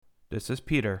This is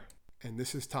Peter. And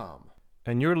this is Tom.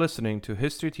 And you're listening to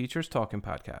History Teachers Talking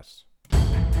Podcasts.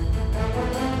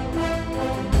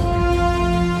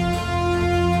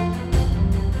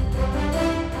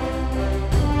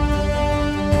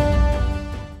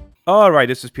 All right,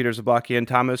 this is Peter Zablocki and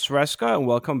Thomas Reska, and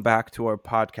welcome back to our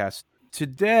podcast.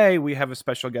 Today, we have a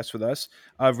special guest with us,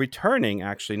 returning,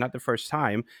 actually, not the first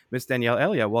time, Miss Danielle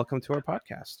Elia. Welcome to our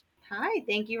podcast. Hi,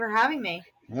 thank you for having me.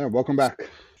 Yeah, welcome back.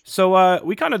 So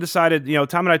we kind of decided,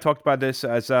 Tom and I talked about this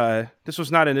as this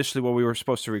was not initially what we were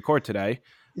supposed to record today.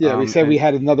 Yeah, we said we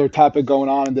had another topic going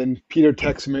on, and then Peter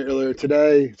texted me earlier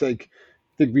today. It's like,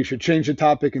 I think we should change the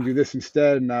topic and do this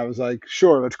instead. And I was like,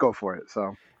 sure, let's go for it.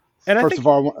 So, and first of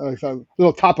all, a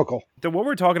little topical. What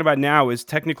we're talking about now is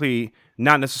technically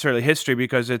not necessarily history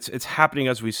because it's happening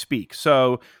as we speak.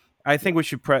 So I think we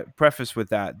should preface with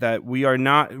that we are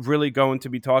not really going to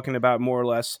be talking about more or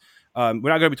less. We're not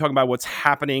going to be talking about what's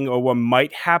happening or what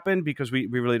might happen because we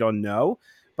really don't know.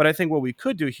 But I think what we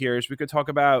could do here is we could talk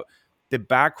about the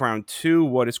background to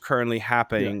what is currently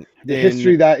happening. The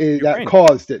history that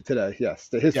caused it today. Yes,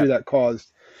 the history that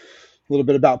caused a little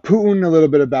bit about Putin, a little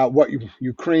bit about what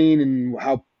Ukraine and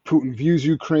how Putin views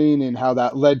Ukraine and how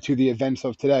that led to the events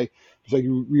of today. It's like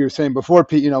you were saying before,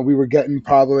 Pete, we were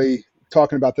probably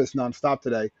talking about this nonstop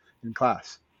today in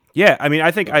class. Yeah, I mean,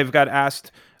 I think I've got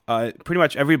asked pretty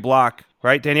much every block,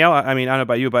 right, Danielle? I mean, I don't know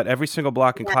about you, but every single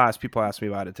block in class, people ask me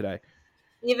about it today.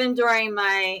 Even during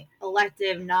my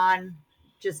elective,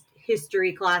 just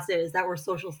history classes that were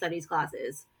social studies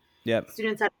classes. Yep.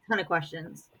 Students had a ton of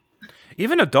questions.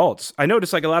 Even adults. I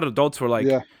noticed like a lot of adults were like,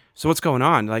 so what's going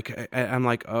on? Like, I'm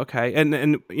like, okay.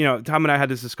 And Tom and I had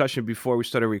this discussion before we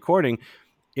started recording.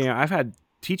 I've had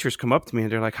teachers come up to me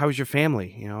and they're like, how's your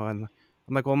family? And I'm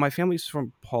like, well, my family's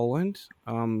from Poland,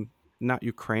 not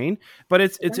Ukraine. But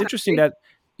it's interesting that,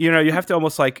 you have to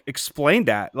almost like explain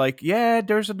that. Like, yeah,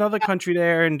 there's another country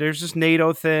there and there's this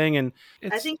NATO thing. And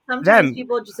I think sometimes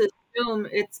people just assume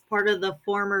it's part of the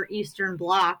former Eastern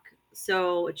Bloc.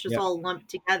 So it's just all lumped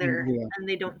together and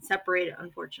they don't separate it,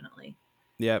 unfortunately.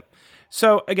 Yeah.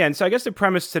 So I guess the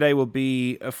premise today will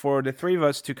be for the three of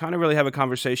us to kind of really have a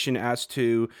conversation as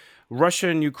to Russia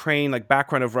and Ukraine, like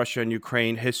background of Russia and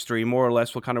Ukraine history, more or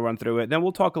less. We'll kind of run through it. Then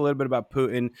we'll talk a little bit about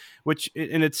Putin, which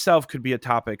in itself could be a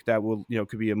topic that will,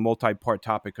 could be a multi-part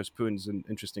topic because Putin's an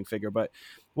interesting figure. But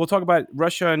we'll talk about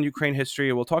Russia and Ukraine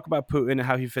history. We'll talk about Putin and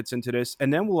how he fits into this.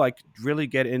 And then we'll like really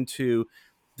get into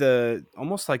the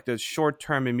almost like the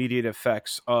short-term immediate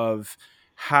effects of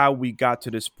how we got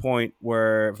to this point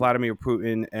where Vladimir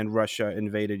Putin and Russia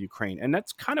invaded Ukraine. And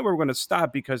that's kind of where we're going to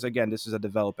stop because, again, this is a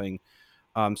developing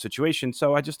situation.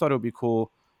 So I just thought it would be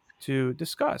cool to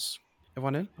discuss.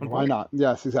 Everyone in? Why not?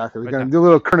 Yes, exactly. We're going to do a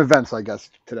little current events, I guess,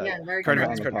 today. Yeah, very current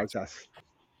events. Podcast.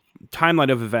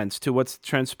 Timeline of events to what's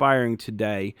transpiring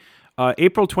today.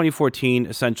 April 2014,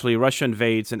 essentially, Russia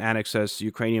invades and annexes the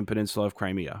Ukrainian peninsula of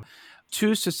Crimea.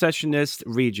 Two secessionist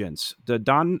regions, the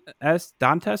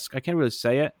Donetsk, I can't really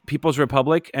say it, People's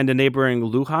Republic, and the neighboring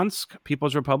Luhansk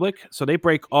People's Republic. So they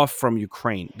break off from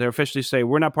Ukraine. They officially say,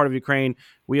 we're not part of Ukraine.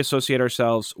 We associate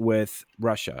ourselves with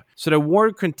Russia. So the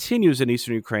war continues in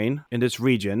eastern Ukraine, in this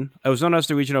region. It was known as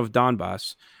the region of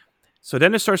Donbass. So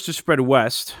then it starts to spread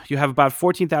west. You have about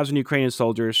 14,000 Ukrainian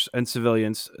soldiers and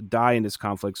civilians die in this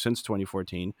conflict since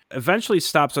 2014. Eventually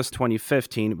stops us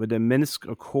 2015 with the Minsk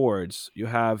Accords. You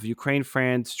have Ukraine,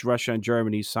 France, Russia, and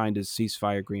Germany signed a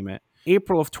ceasefire agreement.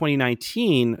 April of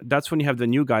 2019, that's when you have the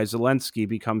new guy, Zelensky,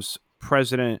 becomes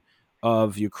president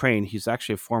of Ukraine. He's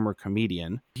actually a former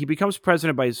comedian. He becomes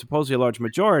president by supposedly a large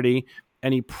majority,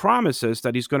 and he promises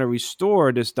that he's going to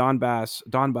restore this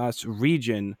Donbass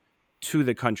region to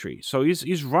the country. So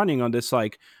he's running on this,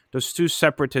 like, those two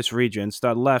separatist regions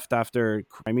that left after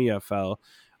Crimea fell.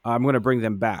 I'm going to bring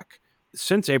them back.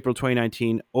 Since April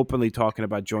 2019, openly talking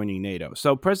about joining NATO.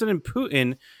 So President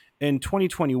Putin in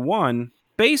 2021,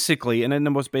 basically, and in the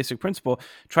most basic principle,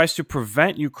 tries to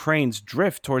prevent Ukraine's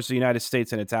drift towards the United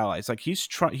States and its allies. Like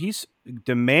he's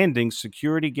demanding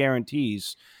security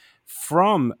guarantees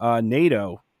from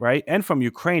NATO, right, and from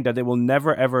Ukraine that they will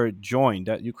never, ever join,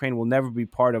 that Ukraine will never be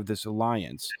part of this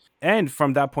alliance. And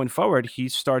from that point forward, he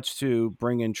starts to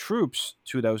bring in troops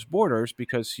to those borders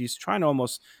because he's trying to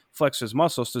almost flex his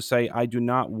muscles to say, I do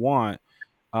not want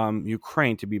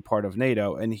Ukraine to be part of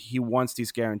NATO. And he wants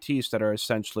these guarantees that are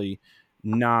essentially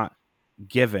not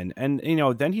given. And,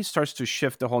 then he starts to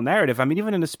shift the whole narrative. I mean,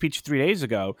 even in a speech 3 days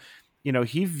ago,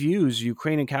 he views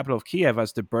Ukrainian capital of Kiev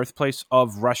as the birthplace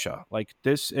of Russia. Like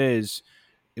this is,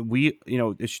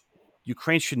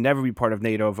 Ukraine should never be part of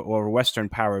NATO or Western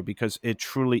power because it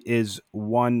truly is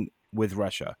one with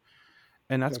Russia.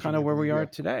 And that's kind of where we are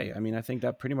today. I mean, I think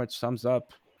that pretty much sums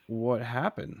up what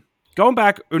happened. Going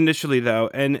back initially, though,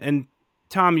 and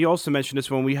Tom, you also mentioned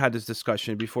this when we had this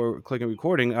discussion before clicking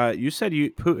recording. You said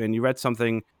you read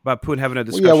something about Putin having a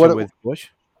discussion with Bush?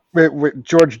 With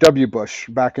George W. Bush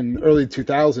back in the early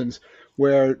 2000s,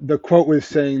 where the quote was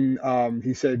saying,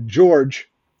 he said, George,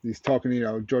 he's talking,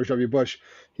 George W. Bush,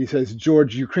 he says,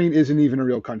 George, Ukraine isn't even a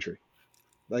real country.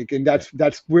 Like, and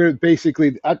that's where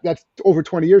basically that's over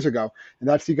 20 years ago. And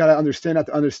that's, you got to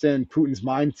understand Putin's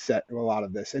mindset of a lot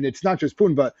of this. And it's not just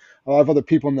Putin, but a lot of other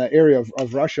people in the area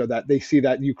of Russia, that they see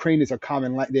that Ukraine is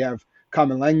they have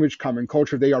common language, common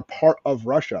culture. They are part of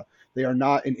Russia. They are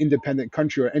not an independent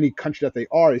country, or any country that they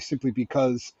are is simply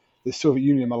because the Soviet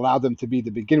Union allowed them to be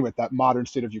to begin with, that modern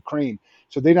state of Ukraine.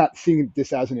 So they're not seeing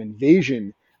this as an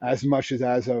invasion as much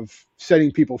as of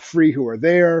setting people free who are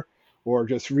there, or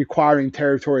just requiring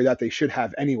territory that they should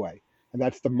have anyway. And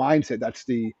that's the mindset. That's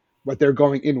what they're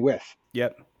going in with.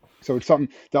 Yep. So it's something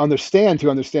to understand,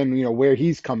 where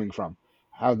he's coming from,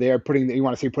 how they're putting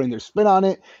their spin on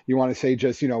it. You want to say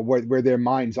just, where their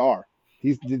minds are.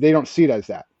 They don't see it as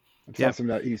that. It's not something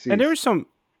that he sees. And there was some,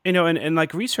 and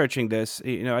like researching this,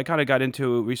 I kind of got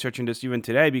into researching this even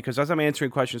today, because as I'm answering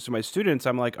questions to my students,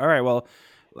 I'm like, all right, well,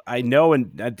 I know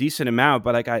a decent amount,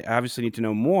 but like I obviously need to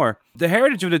know more. The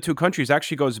heritage of the two countries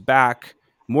actually goes back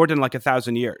more than like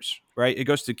 1,000 years, right? It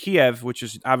goes to Kiev, which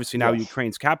is obviously now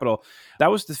Ukraine's capital.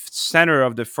 That was the center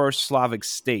of the first Slavic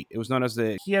state. It was known as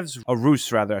the Kiev's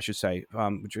Rus, rather, I should say,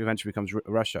 which eventually becomes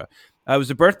Russia. It was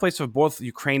the birthplace of both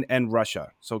Ukraine and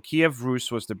Russia. So Kiev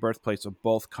Rus was the birthplace of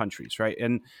both countries, right?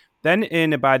 And then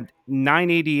in about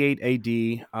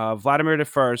 988 AD, Vladimir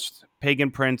I, pagan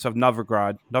prince of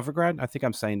Novgorod. Novgorod? I think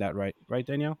I'm saying that right. Right,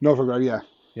 Danielle? Novgorod, yeah.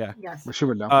 Yeah. Yes. We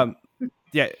should know.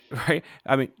 Yeah, right?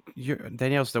 I mean,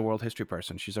 Danielle's the world history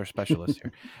person. She's our specialist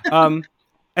here.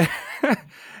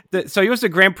 So he was the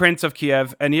Grand Prince of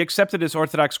Kiev, and he accepted his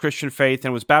Orthodox Christian faith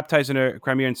and was baptized in a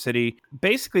Crimean city.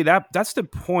 Basically, that's the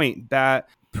point that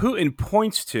Putin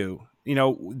points to,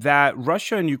 that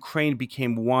Russia and Ukraine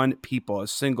became one people, a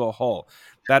single whole.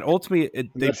 That ultimately,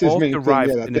 they both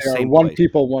arrived in the same one place.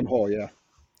 people, one whole, yeah.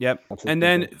 Yep. And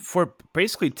then for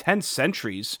basically 10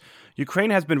 centuries, Ukraine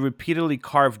has been repeatedly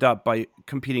carved up by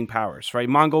competing powers, right?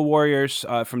 Mongol warriors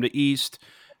from the east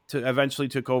eventually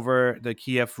took over the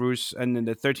Kiev Rus, and in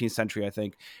the 13th century, I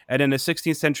think. And in the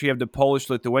 16th century, you have the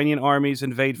Polish-Lithuanian armies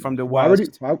invade from the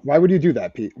west. Why would you do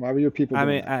that, Pete? Why would your people do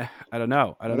that? I don't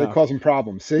know. They're causing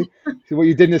problems. See what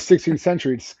you did in the 16th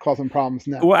century, it's causing problems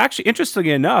now. Well, actually,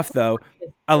 interestingly enough, though,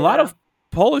 a lot of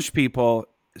Polish people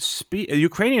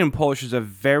Ukrainian and Polish is a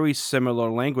very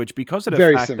similar language because of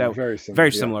the fact that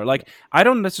very similar. Like, I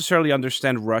don't necessarily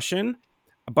understand Russian,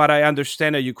 but I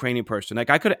understand a Ukrainian person. Like,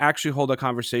 I could actually hold a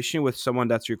conversation with someone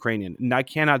that's Ukrainian, and I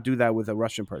cannot do that with a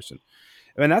Russian person.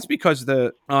 And that's because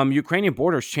the Ukrainian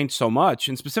borders changed so much,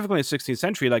 and specifically in the 16th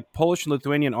century, like Polish and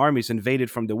Lithuanian armies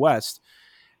invaded from the west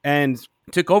and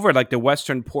took over like the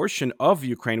western portion of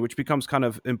Ukraine, which becomes kind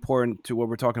of important to what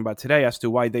we're talking about today as to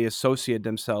why they associate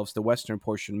themselves, the western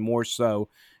portion, more so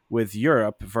with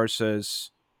Europe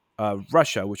versus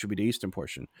Russia, which would be the eastern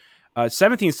portion.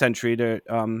 17th century, there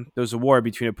was a war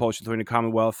between the Polish and Lithuanian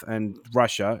Commonwealth and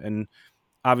Russia, and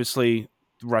obviously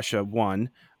Russia won.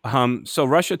 So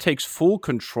Russia takes full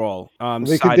control.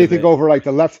 They take over like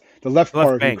the left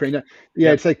part of Ukraine. Yeah,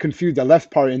 yep. It's like confused. The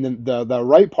left part, and then the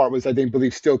right part was, I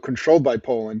believe, still controlled by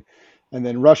Poland, and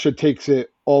then Russia takes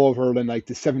it all over in like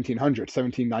the 1700s,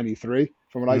 1793,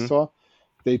 from what I saw.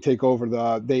 They take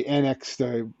over they annex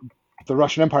the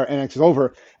Russian Empire annexes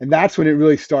over, and that's when it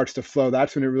really starts to flow.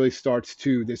 That's when it really starts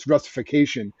to this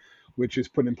Russification, which is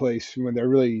put in place when they're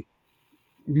really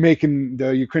making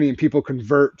the Ukrainian people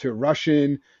convert to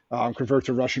Russian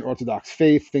Orthodox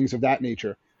faith, things of that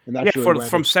nature. And that's really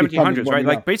from 1700s, right?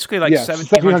 Like basically like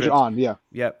 1700 on, yeah.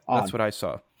 Yeah, that's what I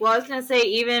saw. Well, I was going to say,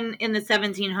 even in the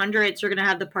 1700s, you're going to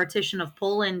have the partition of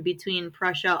Poland between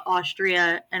Prussia,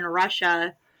 Austria, and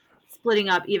Russia, splitting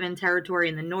up even territory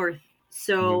in the north.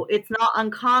 So it's not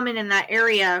uncommon in that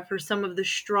area for some of the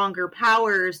stronger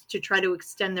powers to try to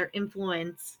extend their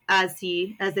influence as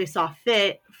they saw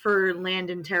fit for land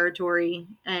and territory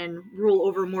and rule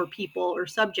over more people or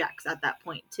subjects at that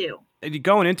point too.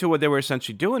 Going into what they were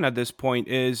essentially doing at this point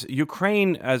is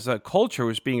Ukraine as a culture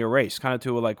was being erased, kind of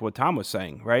to like what Tom was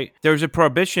saying, right? There's a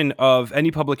prohibition of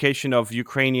any publication of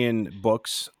Ukrainian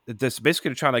books. This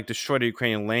basically to try to like destroy the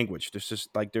Ukrainian language. This is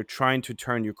like they're trying to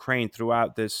turn Ukraine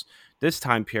throughout this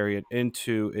time period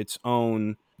into its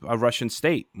own a Russian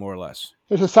state, more or less.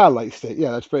 It's a satellite state.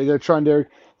 Yeah, that's right. They're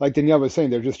like Danielle was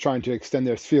saying, they're just trying to extend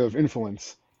their sphere of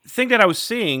influence. The thing that I was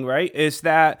seeing, right, is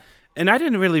that and I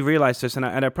didn't really realize this, and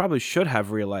I probably should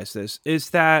have realized this,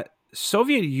 is that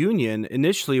Soviet Union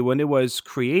initially, when it was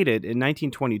created in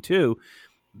 1922,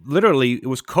 literally it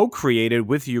was co-created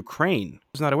with Ukraine. I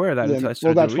was not aware of that. Yeah,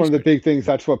 well, that's one of the big things.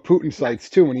 That's what Putin cites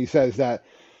too when he says that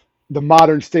the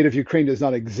modern state of Ukraine does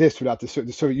not exist without the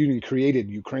Soviet Union created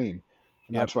Ukraine.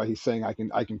 And that's why he's saying I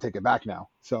can take it back now.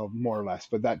 So more or less,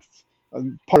 but that's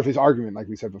part of his argument, like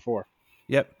we said before.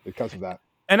 Yep. Because of that.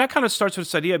 And that kind of starts with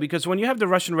this idea, because when you have the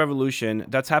Russian Revolution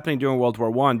that's happening during World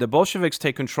War I, the Bolsheviks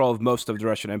take control of most of the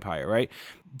Russian Empire, right?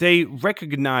 They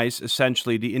recognize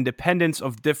essentially the independence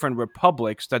of different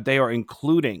republics that they are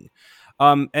including.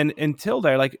 And until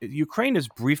there, like Ukraine is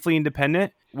briefly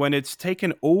independent. When it's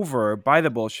taken over by the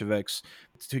Bolsheviks,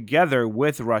 together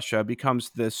with Russia, becomes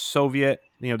the Soviet,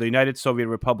 the United Soviet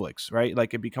Republics, right?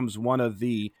 Like it becomes one of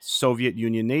the Soviet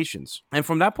Union nations. And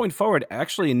from that point forward,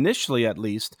 actually initially at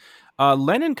least,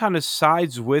 Lenin kind of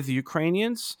sides with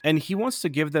Ukrainians, and he wants to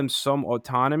give them some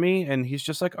autonomy. And he's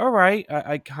just like, all right,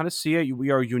 I kind of see it. We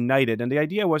are united. And the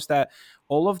idea was that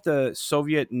all of the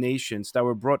Soviet nations that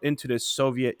were brought into the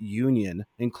Soviet Union,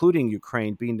 including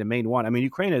Ukraine being the main one. I mean,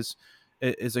 Ukraine is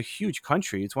a huge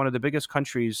country. It's one of the biggest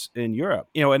countries in Europe.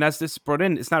 And as this brought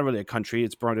in, it's not really a country.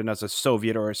 It's brought in as a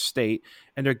Soviet or a state.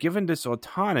 And they're given this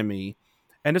autonomy.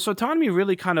 And this autonomy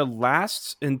really kind of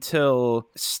lasts until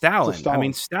Stalin. I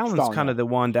mean, Stalin's kind of the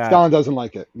one that... Stalin doesn't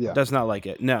like it. Yeah. Does not like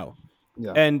it. No.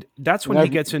 Yeah. And that's when he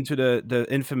gets into the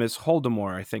infamous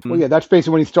Holodomor, I think. Well, yeah, that's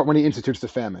basically when he institutes the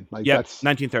famine. Like, that's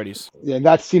 1930s. Yeah, and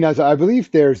that's seen as, I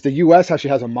believe the U.S. actually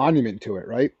has a monument to it,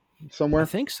 right? Somewhere. I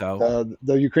think so.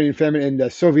 The Ukrainian famine and the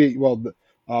Soviet,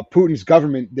 Putin's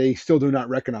government, they still do not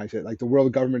recognize it. Like the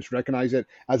world governments recognize it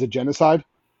as a genocide.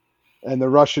 And the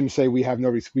Russians say we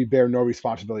bear no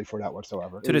responsibility for that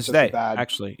whatsoever. To this day,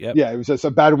 actually. Yep. Yeah, it was just a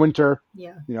bad winter.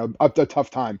 Yeah. Up to a tough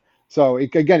time. So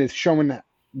it's showing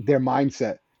their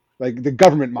mindset, like the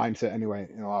government mindset anyway,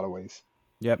 in a lot of ways.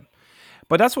 Yep.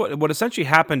 But that's what essentially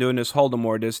happened during this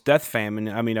Holodomor, this death famine,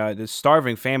 this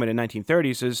starving famine in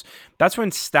 1930s, is that's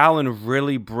when Stalin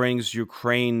really brings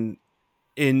Ukraine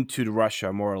into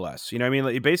Russia, more or less. He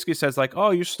basically says like,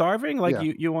 oh, you're starving? Like,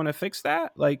 you want to fix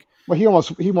that? Like, well, he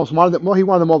almost wanted them. Well, he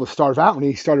wanted them all to starve out when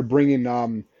he started bringing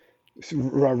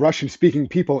Russian-speaking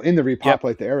people in to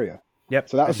repopulate the area. Yep.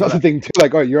 So that was another thing too.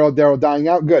 Like, oh, they're all dying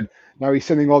out. Good. Now he's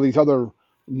sending all these other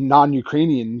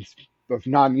non-Ukrainians of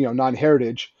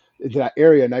non-heritage into that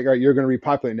area, and like, all right, you're going to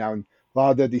repopulate now. And a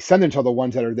lot of the descendants are the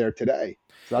ones that are there today.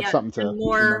 So that's something to. And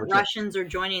more Russians are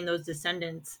joining those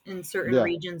descendants in certain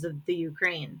regions of the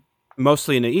Ukraine.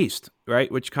 Mostly in the east,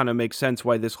 right? Which kind of makes sense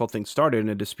why this whole thing started in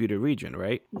a disputed region,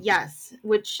 right? Yes,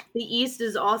 which the east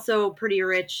is also pretty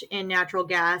rich in natural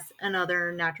gas and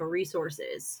other natural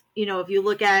resources. If you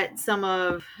look at some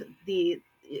of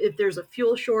if there's a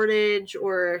fuel shortage,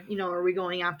 or, are we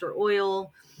going after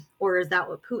oil, or is that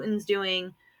what Putin's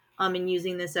doing? And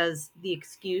using this as the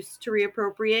excuse to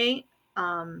reappropriate.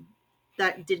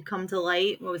 That did come to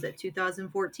light. What was it,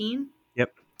 2014?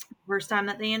 Yep. First time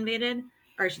that they invaded,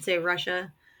 or I should say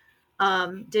Russia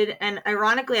did. And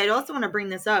ironically, I'd also want to bring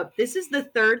this up. This is the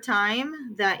third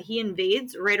time that he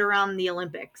invades right around the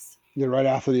Olympics. Yeah, right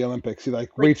after the Olympics. He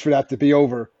waits for that to be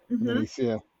over. Mm-hmm. And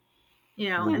then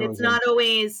and it's not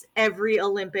always every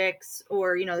Olympics,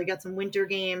 or, they got some winter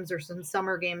games or some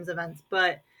summer games events,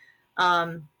 but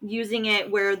using it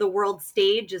where the world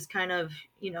stage is kind of,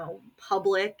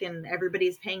 public and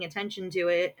everybody's paying attention to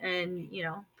it, and,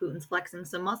 Putin's flexing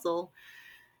some muscle.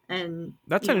 And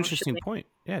that's an interesting point.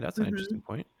 Yeah, that's an interesting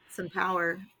point. Some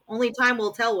power. Only time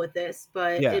will tell with this,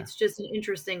 but it's just an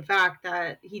interesting fact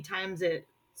that he times it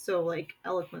so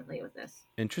eloquently with this.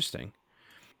 Interesting.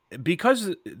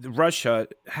 Because Russia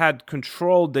had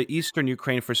controlled the eastern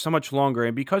Ukraine for so much longer,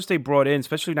 and because they brought in,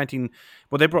 especially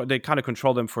they kind of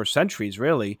controlled them for centuries,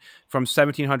 really, from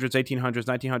 1700s, 1800s,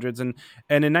 1900s,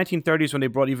 and in 1930s when they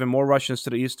brought even more Russians to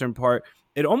the eastern part,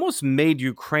 it almost made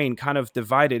Ukraine kind of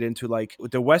divided into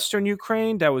the western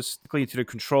Ukraine that was to the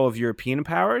control of European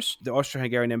powers, the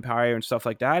Austro-Hungarian Empire and stuff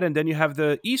like that, and then you have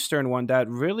the eastern one that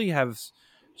really has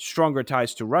stronger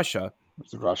ties to Russia.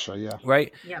 It's Russia, yeah.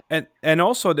 Right? Yeah. And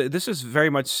also, this is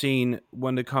very much seen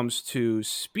when it comes to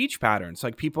speech patterns.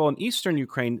 Like, people in eastern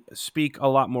Ukraine speak a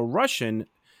lot more Russian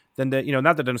than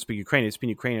not that they don't speak Ukrainian, they speak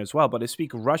Ukrainian as well, but they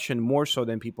speak Russian more so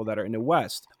than people that are in the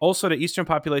West. Also, the eastern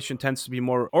population tends to be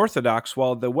more Orthodox,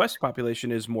 while the West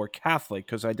population is more Catholic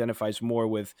because it identifies more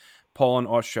with Poland,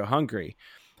 Austria, Hungary.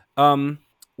 When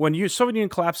Soviet Union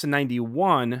collapsed in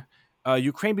 1991,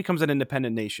 Ukraine becomes an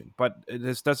independent nation, but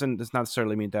this does not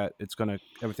necessarily mean that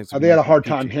everything's. They had a hard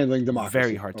time handling democracy.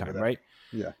 Very hard time, right?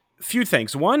 Yeah. few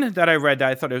things. One that I read that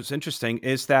I thought it was interesting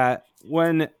is that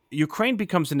when Ukraine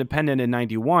becomes independent in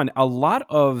 91, a lot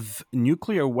of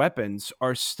nuclear weapons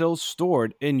are still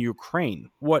stored in Ukraine.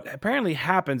 What apparently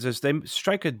happens is they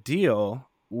strike a deal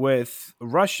with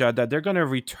Russia that they're going to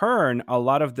return a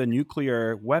lot of the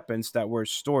nuclear weapons that were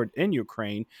stored in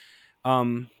Ukraine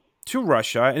to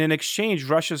Russia. And in exchange,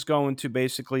 Russia's going to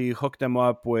basically hook them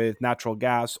up with natural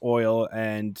gas, oil,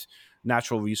 and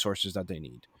natural resources that they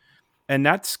need. And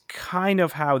that's kind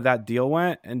of how that deal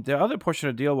went. And the other portion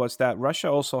of the deal was that Russia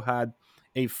also had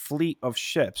a fleet of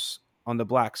ships on the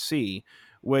Black Sea,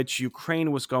 which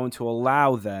Ukraine was going to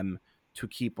allow them to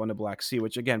keep on the Black Sea,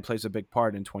 which again plays a big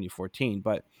part in 2014.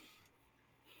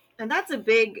 And that's a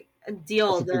big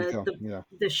deal.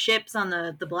 The ships on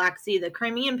the Black Sea, the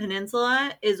Crimean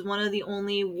Peninsula is one of the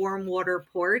only warm water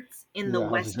ports in the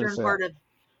western part of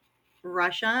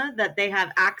Russia that they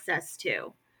have access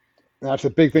to. That's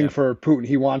a big thing for Putin.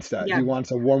 He wants that. He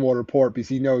wants a warm water port because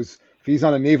he knows if he's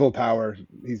on a naval power,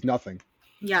 he's nothing.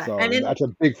 Yeah, so that's a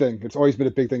big thing. It's always been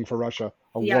a big thing for Russia,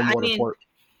 warm water port.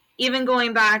 Even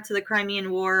going back to the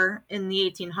Crimean War in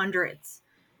the 1800s,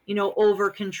 over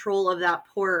control of that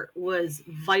port was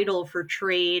vital for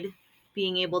trade,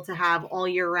 being able to have all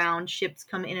year round ships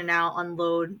come in and out,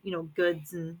 unload,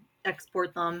 goods and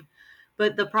export them.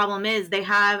 But the problem is they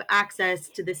have access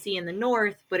to the sea in the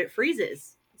north, but it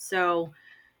freezes. So,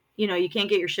 you can't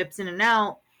get your ships in and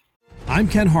out. I'm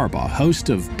Ken Harbaugh, host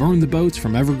of Burn the Boats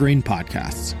from Evergreen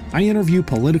Podcasts. I interview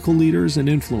political leaders and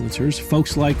influencers,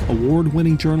 folks like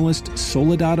award-winning journalist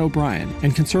Soledad O'Brien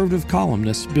and conservative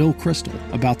columnist Bill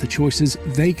Kristol about the choices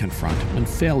they confront when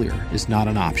failure is not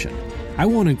an option. I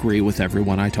won't agree with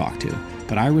everyone I talk to,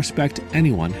 but I respect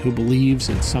anyone who believes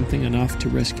in something enough to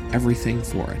risk everything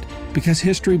for it. Because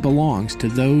history belongs to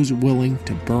those willing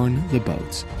to burn the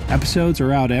boats. Episodes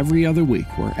are out every other week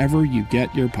wherever you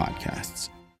get your podcasts.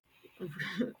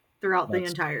 Throughout the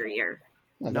entire year.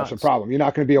 That's a problem. You're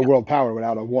not going to be a world power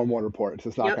without a warm water port. It's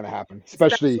just not going to happen,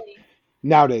 especially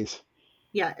nowadays.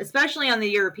 Yeah, especially on the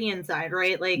European side,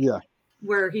 right?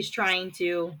 Where he's trying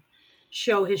to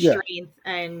show his strength,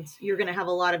 and you're going to have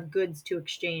a lot of goods to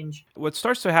exchange. What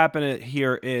starts to happen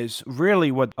here is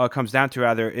really what comes down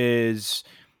to is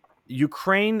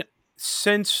Ukraine,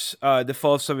 since the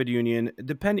fall of Soviet Union,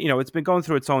 it's been going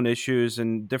through its own issues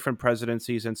and different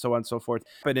presidencies and so on and so forth.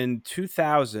 But in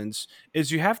 2000s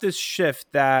is you have this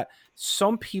shift that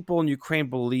some people in Ukraine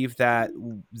believe that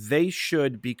they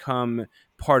should become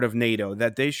part of NATO,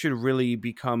 that they should really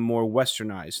become more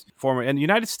westernized. And the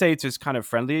United States is kind of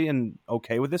friendly and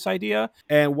okay with this idea.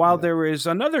 And while there is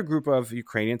another group of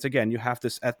Ukrainians, again, you have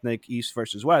this ethnic East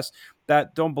versus West,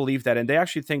 that don't believe that. And they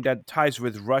actually think that ties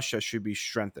with Russia should be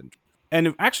strengthened.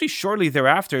 And actually, shortly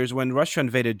thereafter is when Russia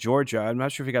invaded Georgia. I'm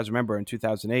not sure if you guys remember, in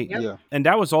 2008. Yep. And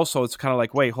that was also, it's kind of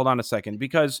like, wait, hold on a second.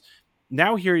 Because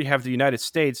now here you have the United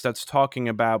States that's talking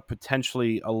about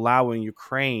potentially allowing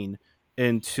Ukraine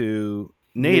into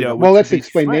NATO. Well, let's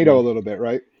explain NATO a little bit,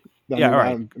 right? All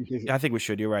right. I think we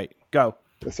should. You're right. Go.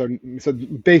 So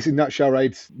basic nutshell,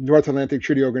 right? It's North Atlantic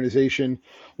Treaty Organization.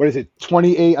 What is it?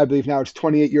 28, I believe now it's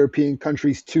 28 European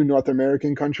countries, 2 North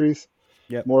American countries.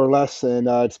 Yep. More or less. And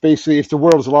it's the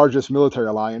world's largest military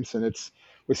alliance. And it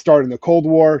was started in the Cold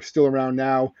War, still around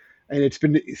now. And it's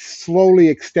been slowly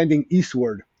extending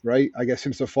eastward, right? I guess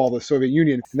since the fall of the Soviet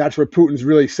Union. And that's what Putin's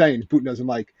really saying. Putin doesn't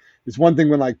like. It's one thing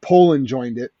when Poland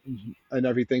joined it and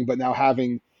everything, but now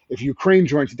if Ukraine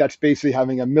joins it, that's basically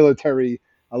having a military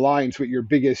alliance with your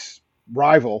biggest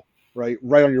rival, right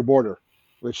on your border,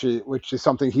 which is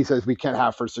something he says we can't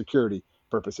have for security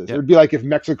purposes. Yep. It would be like if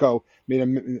Mexico made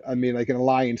an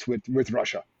alliance with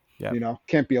Russia. Yep.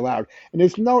 Can't be allowed. And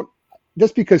it's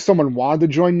just because someone wanted to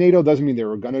join NATO doesn't mean they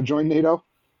were going to join NATO.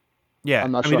 Yeah,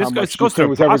 I'm not sure how much it goes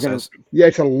through a process.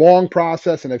 It's a long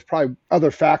process, and there's probably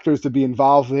other factors to be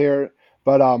involved there.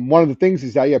 But one of the things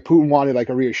is that Putin wanted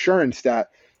a reassurance that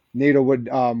NATO would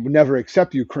never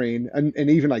accept Ukraine, and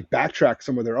even backtrack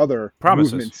some of their other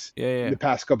movements in the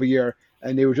past couple of years.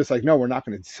 And they were just no, we're not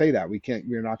going to say that.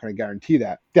 We're not going to guarantee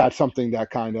that. That's something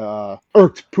that kind of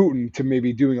irked Putin to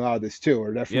maybe doing a lot of this too,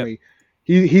 or definitely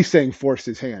he's saying forced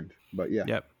his hand. But yeah.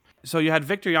 Yep. So you had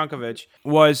Viktor Yanukovych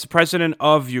was president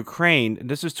of Ukraine.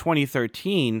 This is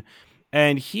 2013.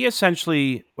 And he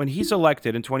essentially, when he's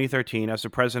elected in 2013 as the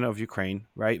president of Ukraine,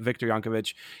 right, Viktor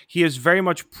Yanukovych, he is very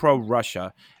much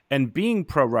pro-Russia. And being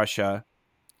pro-Russia,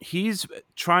 he's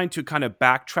trying to kind of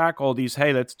backtrack all these,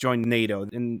 hey, let's join NATO.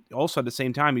 And also at the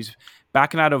same time, he's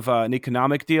backing out of an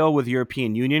economic deal with the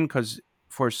European Union because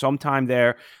for some time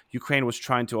there, Ukraine was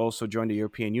trying to also join the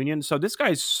European Union. So this guy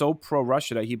is so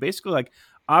pro-Russia that he basically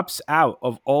opts out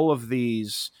of all of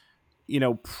these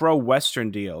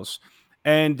pro-Western deals.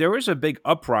 And there was a big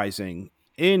uprising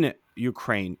in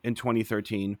Ukraine in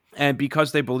 2013. And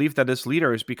because they believe that this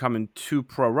leader is becoming too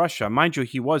pro-Russia, mind you,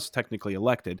 he was technically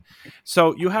elected.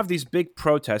 So you have these big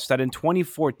protests that in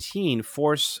 2014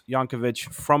 force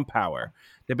Yanukovych from power.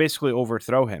 They basically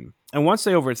overthrow him. And once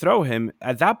they overthrow him,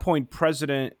 at that point,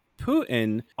 President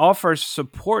Putin offers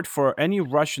support for any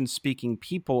Russian-speaking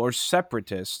people or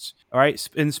separatists, all right,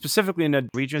 and specifically in the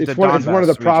region. It's one of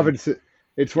the provinces.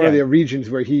 It's one of the regions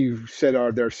where he said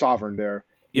they're sovereign there.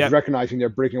 He's recognizing they're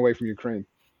breaking away from Ukraine.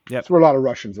 That's where a lot of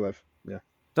Russians live. Yeah.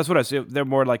 That's what I say. They're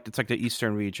more like, it's like the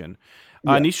eastern region.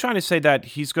 And he's trying to say that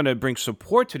he's going to bring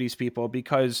support to these people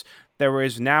because there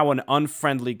is now an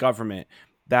unfriendly government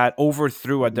that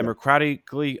overthrew a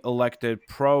democratically elected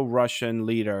pro-Russian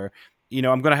leader.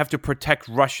 I'm going to have to protect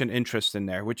Russian interests in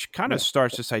there, which kind of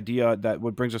starts this idea that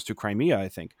what brings us to Crimea, I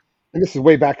think. And this is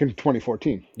way back in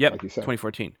 2014. Yep, like you said.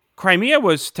 2014. Crimea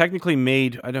was technically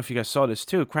made, I don't know if you guys saw this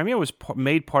too, Crimea was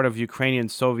made part of Ukrainian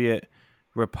Soviet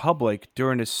Republic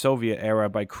during the Soviet era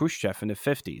by Khrushchev in the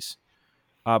 50s.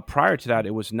 Prior to that,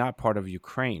 it was not part of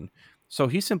Ukraine. So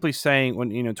he's simply saying, when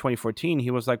 2014, he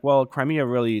was like, well, Crimea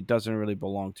really doesn't really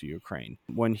belong to Ukraine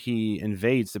when he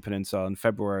invades the peninsula in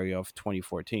February of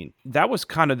 2014. That was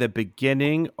kind of the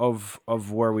beginning of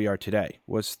where we are today,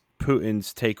 was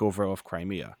Putin's takeover of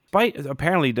Crimea. Despite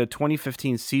apparently the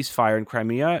 2015 ceasefire in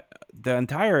Crimea, the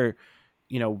entire,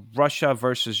 Russia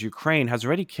versus Ukraine has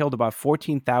already killed about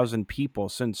 14,000 people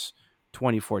since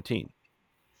 2014.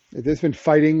 There's been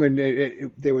fighting when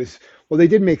they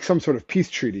did make some sort of peace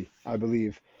treaty, I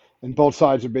believe, and both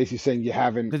sides are basically saying you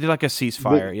haven't. They did like a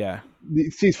ceasefire,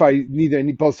 The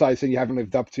ceasefire, both sides saying you haven't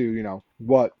lived up to,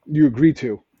 what you agreed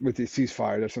to with the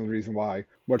ceasefire. That's the reason why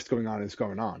what's going on is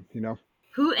going on,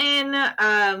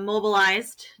 Putin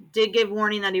mobilized, did give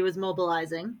warning that he was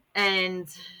mobilizing, and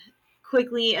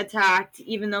quickly attacked.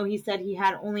 Even though he said he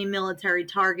had only military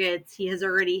targets, he has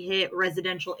already hit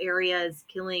residential areas,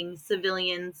 killing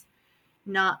civilians,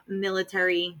 not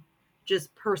military,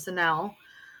 just personnel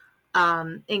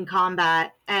in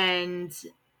combat. And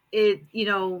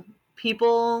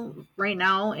people right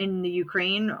now in the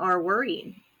Ukraine are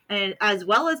worried, and as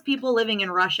well as people living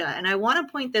in Russia. And I want to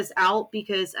point this out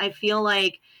because I feel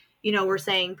like, we're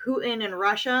saying Putin and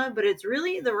Russia, but it's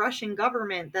really the Russian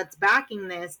government that's backing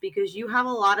this, because you have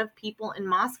a lot of people in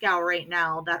Moscow right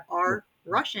now that are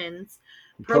Russians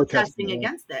protesting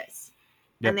against this.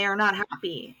 Yep. And they are not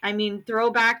happy. I mean,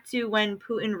 throw back to when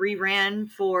Putin re-ran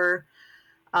for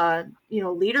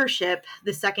leadership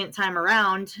the second time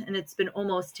around, and it's been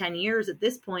almost 10 years at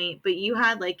this point, but you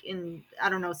had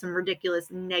some ridiculous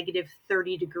negative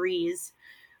 30 degrees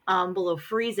below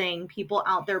freezing, people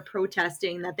out there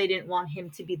protesting that they didn't want him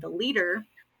to be the leader.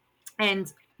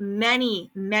 And many,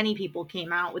 many people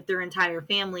came out with their entire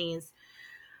families.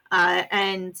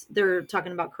 And they're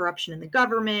talking about corruption in the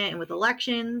government and with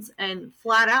elections, and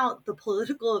flat out the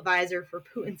political advisor for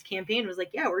Putin's campaign was like,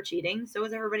 yeah, we're cheating. So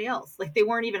is everybody else. Like, they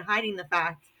weren't even hiding the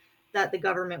fact that the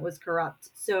government was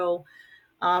corrupt. So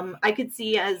I could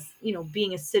see, as,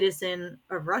 being a citizen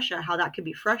of Russia, how that could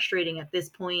be frustrating at this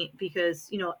point, because,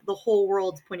 the whole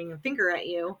world's pointing a finger at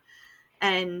you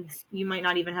and you might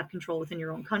not even have control within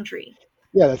your own country.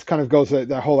 Yeah, that's kind of goes to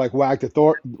that whole wag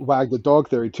the dog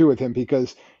theory too with him,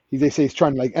 because they say he's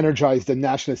trying to energize the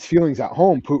nationalist feelings at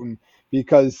home, Putin,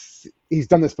 because he's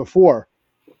done this before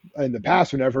in the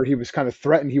past. Whenever he was kind of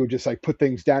threatened, he would just put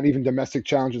things down, even domestic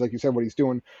challenges, like you said, what he's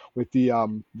doing with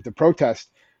the protest.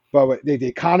 But the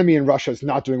economy in Russia is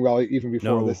not doing well even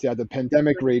before this. They had the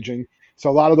pandemic raging. So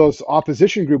a lot of those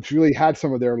opposition groups really had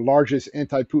some of their largest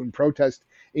anti-Putin protests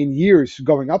in years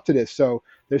going up to this. So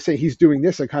they're saying he's doing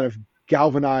this to kind of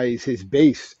galvanize his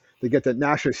base to get that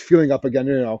nationalist feeling up again.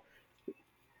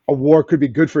 A war could be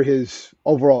good for his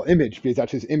overall image, because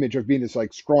that's his image of being this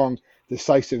strong,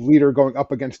 decisive leader going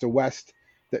up against the West,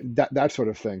 that sort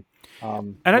of thing.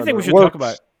 And I think we should talk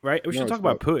about, right? We should talk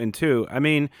about Putin too. I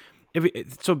mean,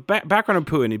 background on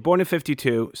Putin, he born in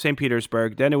 1952, St.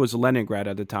 Petersburg, then it was Leningrad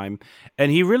at the time,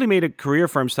 and he really made a career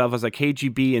for himself as a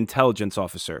KGB intelligence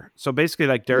officer. So basically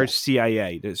their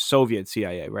CIA, the Soviet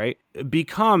CIA, right?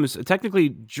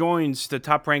 Technically joins the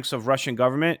top ranks of Russian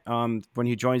government when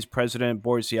he joins President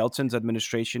Boris Yeltsin's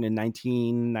administration in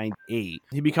 1998.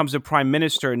 He becomes the prime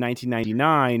minister in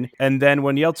 1999, and then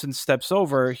when Yeltsin steps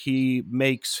over, he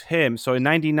makes him, so in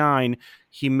 1999,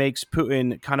 he makes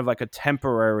Putin kind of like a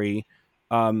temporary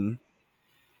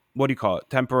what do you call it?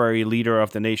 Temporary leader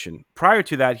of the nation. Prior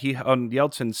to that, he on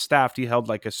Yeltsin's staff, he held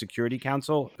like a Security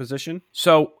Council position.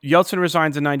 So Yeltsin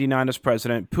resigns in 99 as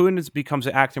president. Putin becomes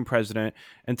an acting president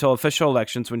until official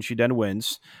elections, when she then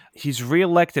wins. He's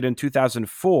reelected in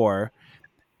 2004.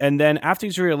 And then after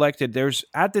he's reelected, there's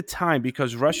at the time,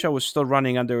 because Russia was still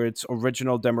running under its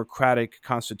original democratic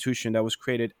constitution that was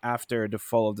created after the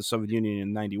fall of the Soviet Union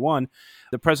in 91,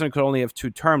 the president could only have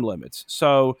 2 term limits.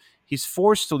 So he's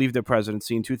forced to leave the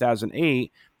presidency in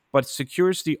 2008, but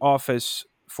secures the office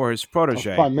for his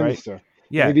protege. Prime minister. Right?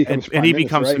 Yeah, and he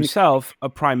becomes himself a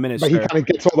prime minister. But he kind of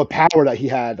gets all the power that he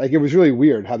had. Like, it was really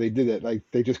weird how they did it. Like,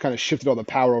 they just kind of shifted all the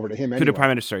power over to him. To the prime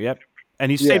minister, yep. And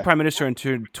he stayed prime minister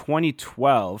until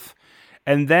 2012.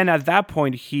 And then at that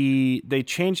point, they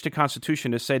changed the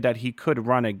constitution to say that he could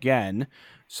run again.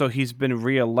 So he's been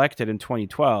reelected in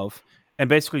 2012 and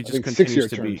basically just continues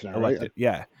to be elected. Right?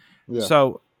 Yeah.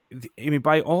 So, I mean,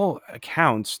 by all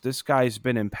accounts, this guy's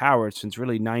been in power since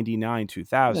really 99,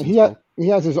 2000. He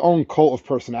has his own cult of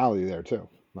personality there, too.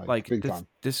 Like big time.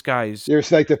 This guy's...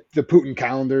 There's like the Putin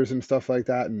calendars and stuff like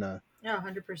that. And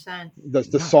 100%.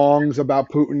 The songs about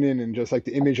Putin and just like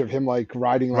the image of him like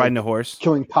riding a horse,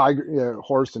 killing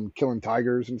horse and killing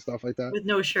tigers and stuff like that with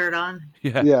no shirt on.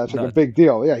 Yeah, it's like a big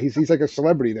deal. Yeah, he's like a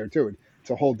celebrity there too.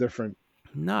 It's a whole different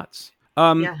nuts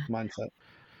mindset.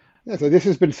 Yeah, so this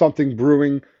has been something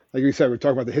brewing. Like we said, we're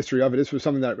talking about the history of it. This was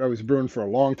something that was brewing for a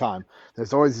long time.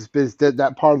 There's always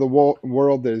that part of the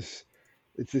world.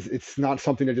 It's not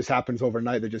something that just happens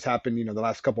overnight. That just happened, the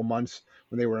last couple months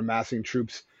when they were amassing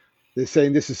troops. They're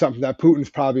saying this is something that Putin's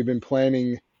probably been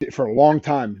planning for a long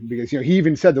time, because he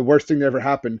even said the worst thing that ever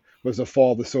happened was the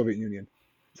fall of the Soviet Union.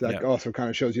 So that also kind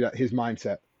of shows you that his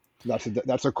mindset.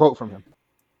 That's a quote from him.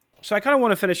 So I kind of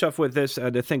want to finish up with this.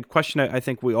 The question I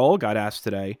think we all got asked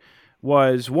today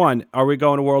was, 1, are we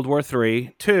going to World War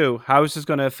III? 2, how is this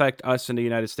going to affect us in the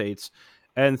United States?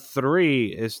 And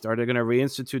 3, are they going to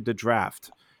reinstitute the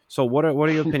draft? So what are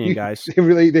your opinion, guys? I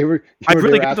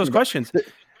really got those questions.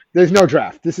 There's no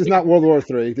draft. This is not World War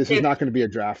III. This is not going to be a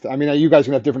draft. I mean, you guys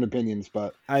are going to have different opinions,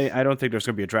 but... I don't think there's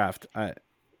going to be a draft.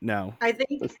 No. I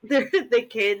think the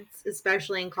kids,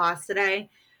 especially in class today,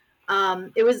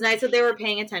 it was nice that they were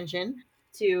paying attention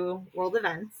to world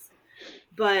events,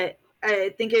 but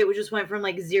I think it just went from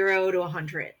like 0 to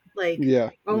 100. Like,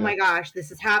 my gosh,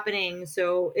 this is happening.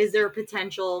 So is there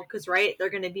potential? Because, right, they're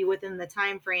going to be within the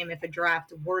time frame if a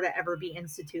draft were to ever be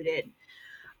instituted.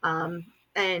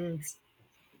 And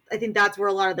I think that's where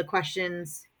a lot of the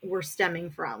questions were stemming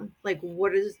from. Like,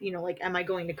 what is, am I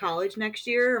going to college next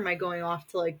year? Or am I going off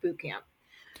to like boot camp?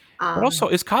 But also,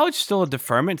 is college still a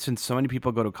deferment since so many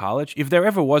people go to college? If there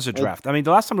ever was a draft, I mean,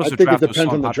 the last time there was a draft, it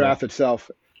depends on the draft itself.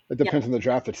 It depends on the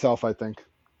draft itself, I think,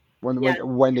 when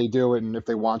they do it and if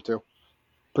they want to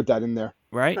put that in there,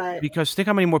 right? Because think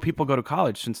how many more people go to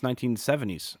college since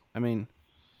 1970s. I mean,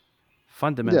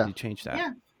 fundamentally changed that.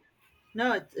 Yeah,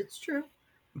 no, it's true.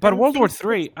 But World War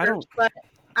III, I don't. But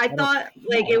I thought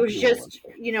it was just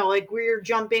like we're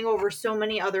jumping over so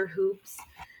many other hoops.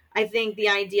 I think the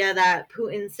idea that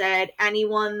Putin said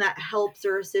anyone that helps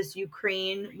or assists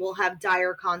Ukraine will have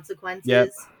dire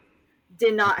consequences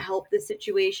did not help the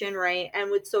situation, right?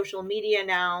 And with social media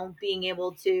now being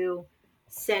able to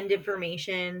send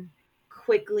information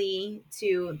quickly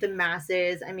to the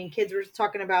masses. I mean, kids were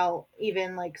talking about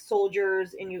even like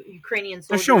soldiers in Ukrainian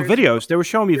soldiers. They're showing videos. They were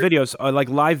showing me videos, like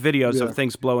live videos of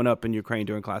things blowing up in Ukraine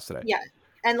during class today. Yeah.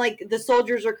 And like the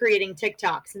soldiers are creating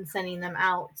TikToks and sending them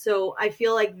out. So I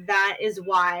feel like that is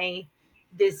why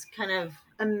this kind of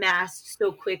amassed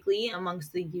so quickly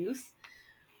amongst the youth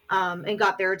and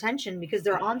got their attention because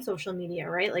they're on social media,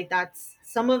 right? Like that's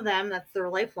some of them, that's their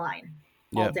lifeline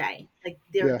all day. Like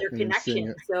their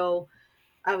connection. So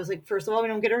I was like, first of all, we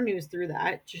don't get our news through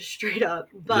that, just straight up.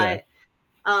 But,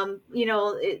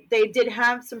 they did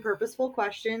have some purposeful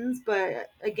questions. But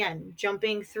again,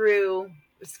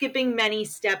 skipping many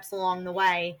steps along the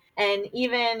way. And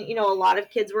even, a lot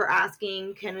of kids were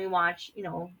asking, can we watch,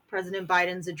 President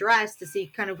Biden's address to see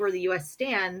kind of where the U.S.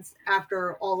 stands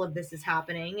after all of this is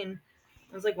happening? And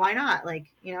I was like, why not? Like,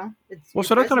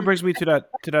 so that kind of brings me to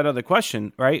that other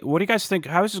question, right? What do you guys think?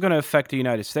 How is this going to affect the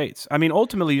United States? I mean,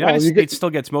 ultimately, the United States still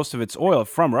gets most of its oil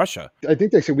from Russia. I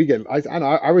think they said we get.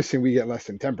 I was saying we get less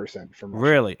than 10% from Russia.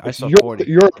 Really, I saw 40.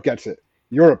 Europe gets it.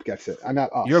 And not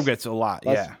us. Europe gets a lot.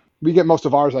 We get most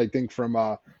of ours, I think, from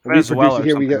Venezuela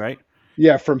here. We get right.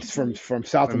 Yeah, from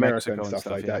South America and stuff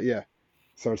like that. Yeah,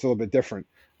 so it's a little bit different.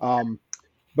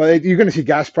 But you're going to see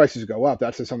gas prices go up.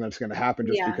 That's just something that's going to happen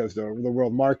just because the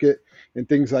world market and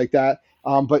things like that.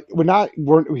 But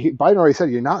Biden already said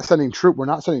we're not sending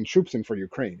troops in for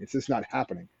Ukraine. It's just not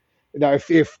happening. Now,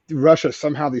 if Russia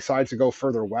somehow decides to go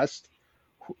further west,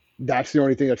 that's the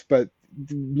only thing but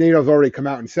NATO's already come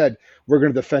out and said, we're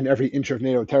going to defend every inch of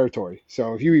NATO territory.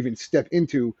 So if you even step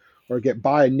into or get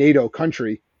by a NATO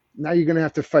country, now you're going to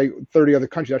have to fight 30 other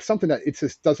countries. That's something that it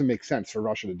just doesn't make sense for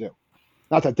Russia to do.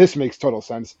 Not that this makes total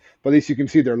sense, but at least you can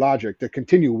see their logic. To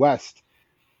continue west,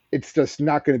 it's just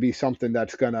not going to be something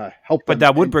that's going to help them. But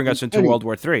that would bring us into World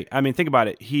War III. I mean, think about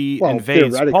it. He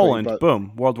invades Poland,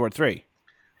 boom, World War III.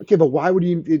 Okay, but why would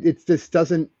you? It just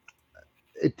doesn't.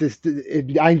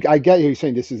 I get you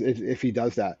saying this is if he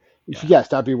does that. Yeah. Yes,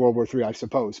 that'd be World War III, I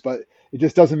suppose. But it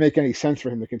just doesn't make any sense for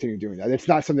him to continue doing that. It's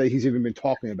not something that he's even been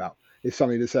talking about. It's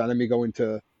something to say, let me go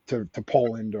into to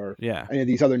Poland or any of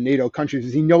these other NATO countries,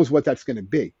 because he knows what that's going to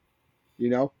be, you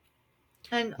know.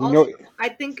 And also,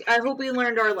 I hope we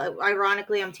learned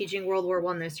ironically, I'm teaching World War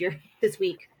I this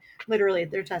week. Literally,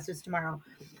 their test is tomorrow.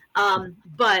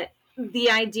 But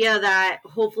the idea that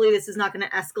hopefully this is not going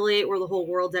to escalate where the whole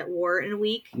world's at war in a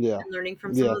week, and learning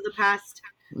from some of the past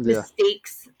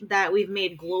mistakes that we've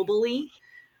made globally.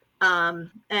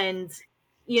 And,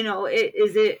 you know,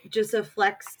 is it just a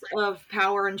flex of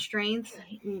power and strength?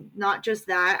 Not just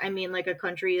that. I mean, like, a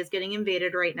country is getting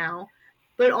invaded right now.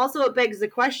 But also it begs the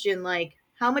question, like,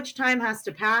 how much time has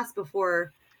to pass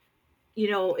before, you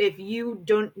know, if you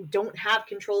don't have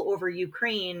control over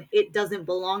Ukraine, it doesn't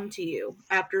belong to you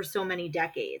after so many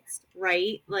decades,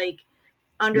 right? Like,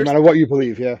 no matter what you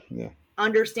believe, yeah.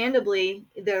 Understandably,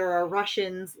 there are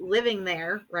Russians living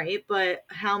there, right? But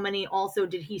how many also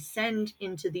did he send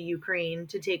into the Ukraine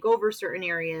to take over certain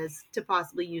areas to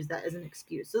possibly use that as an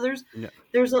excuse? So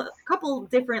there's a couple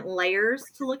different layers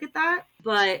to look at that,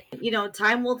 but, you know,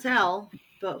 time will tell.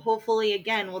 But hopefully,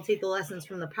 again, we'll take the lessons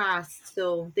from the past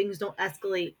so things don't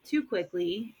escalate too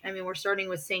quickly. I mean, we're starting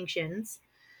with sanctions.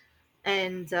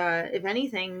 And if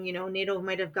anything, you know, NATO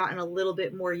might have gotten a little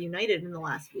bit more united in the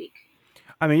last week.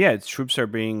 I mean, its troops are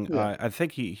being, I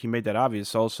think he made that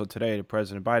obvious also today to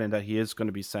President Biden that he is going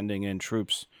to be sending in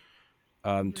troops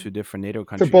to different NATO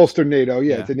countries. To bolster NATO,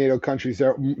 the NATO countries,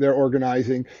 they're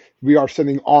organizing. We are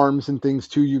sending arms and things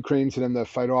to Ukraine to them to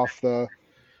fight off the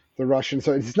Russians.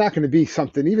 So it's not going to be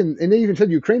something, and they even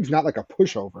said Ukraine's not like a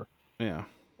pushover. Yeah.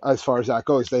 As far as that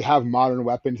goes. They have modern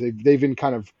weapons. They've been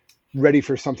kind of ready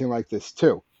for something like this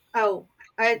too. Oh,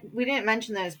 we didn't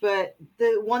mention this, but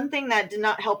the one thing that did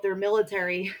not help their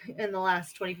military in the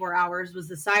last 24 hours was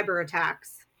the cyber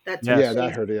attacks. That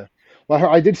hurt you. Well,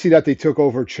 I did see that they took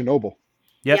over Chernobyl.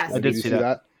 Yep, yes. I did see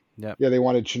that. Yep. Yeah, they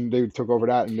took over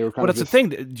that, and they were kind of. But it's the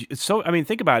thing. So, I mean,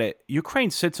 think about it. Ukraine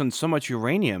sits on so much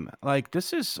uranium. Like,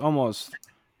 this is almost,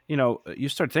 you know, you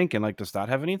start thinking, like, does that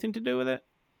have anything to do with it?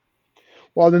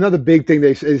 Well, another big thing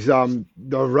is the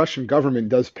Russian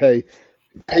government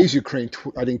pays Ukraine.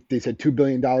 I think they said $2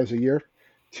 billion a year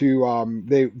to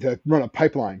run a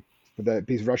pipeline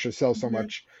because Russia sells so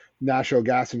much natural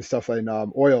gas and stuff like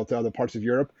oil to other parts of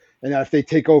Europe, and if they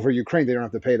take over Ukraine, they don't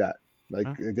have to pay that. Like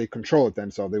they control it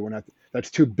then, so they wouldn't have to, that's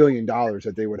 $2 billion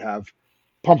that they would have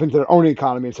pump into their own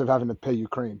economy instead of having to pay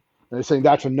Ukraine. And they're saying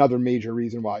that's another major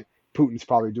reason why Putin's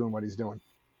probably doing what he's doing.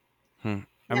 I'm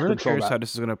really curious how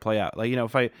this is going to play out. Like, you know,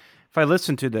 if I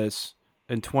listen to this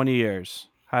in 20 years,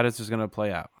 how this is going to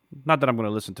play out. Not that I'm going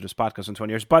to listen to this podcast in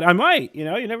 20 years, but I might. You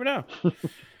know, you never know.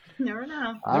 Never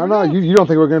know. I don't know. You don't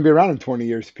think we're going to be around in 20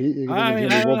 years, Pete? You're going to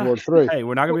be World War III. Hey,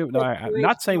 we're not going to be. No, I'm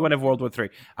not saying we're going to have World War III.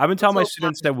 I've been telling my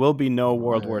students there will be no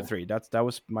World War III. That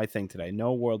was my thing today.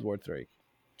 No World War III.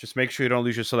 Just make sure you don't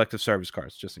lose your selective service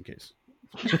cards, just in case.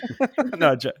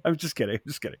 No, I'm just kidding.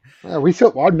 Yeah,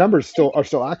 our numbers are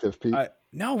still active, Pete.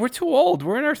 No, we're too old.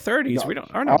 We're in our 30s. No, we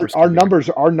don't. Our numbers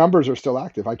are still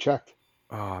active. I checked.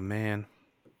 Oh man,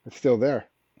 it's still there.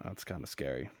 That's kind of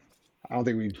scary. I don't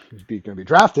think we're going to be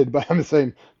drafted, but I'm just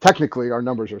saying technically our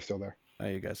numbers are still there. Oh,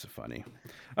 you guys are funny.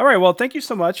 All right, well, thank you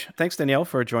so much. Thanks, Danielle,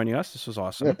 for joining us. This was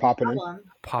awesome. Yeah, popping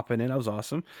in. That was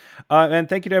awesome. And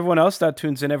thank you to everyone else that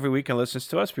tunes in every week and listens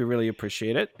to us. We really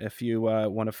appreciate it. If you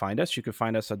want to find us, you can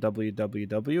find us at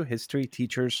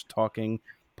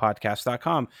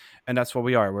www.historyteacherstalkingpodcast.com. And that's what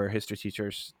we are. We're history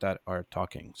teachers that are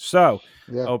talking. So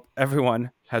hope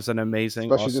everyone has an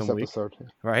amazing, awesome week. Episode,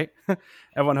 right?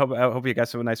 Everyone, I hope you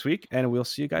guys have a nice week, and we'll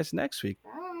see you guys next week. Bye.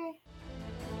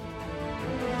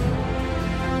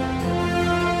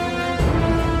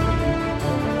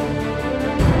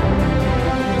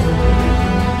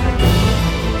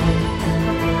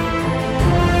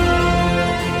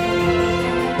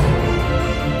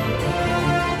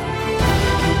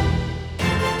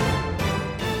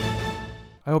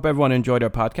 I hope everyone enjoyed our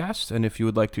podcast, and if you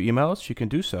would like to email us, you can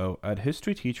do so at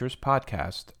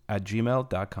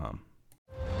historyteacherspodcast@gmail.com.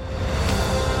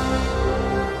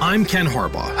 I'm Ken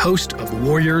Harbaugh, host of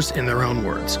Warriors in Their Own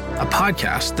Words, a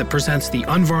podcast that presents the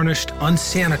unvarnished,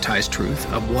 unsanitized truth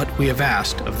of what we have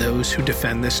asked of those who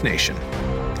defend this nation.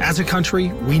 As a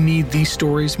country, we need these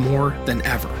stories more than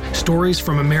ever. Stories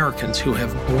from Americans who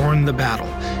have borne the battle,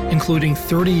 including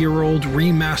 30-year-old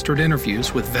remastered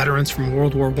interviews with veterans from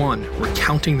World War I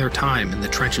recounting their time in the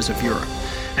trenches of Europe,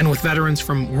 and with veterans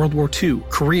from World War II,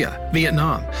 Korea,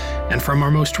 Vietnam, and from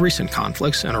our most recent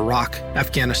conflicts in Iraq,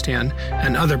 Afghanistan,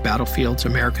 and other battlefields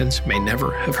Americans may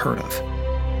never have heard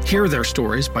of. Hear their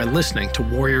stories by listening to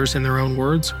Warriors in Their Own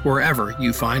Words wherever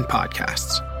you find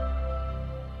podcasts.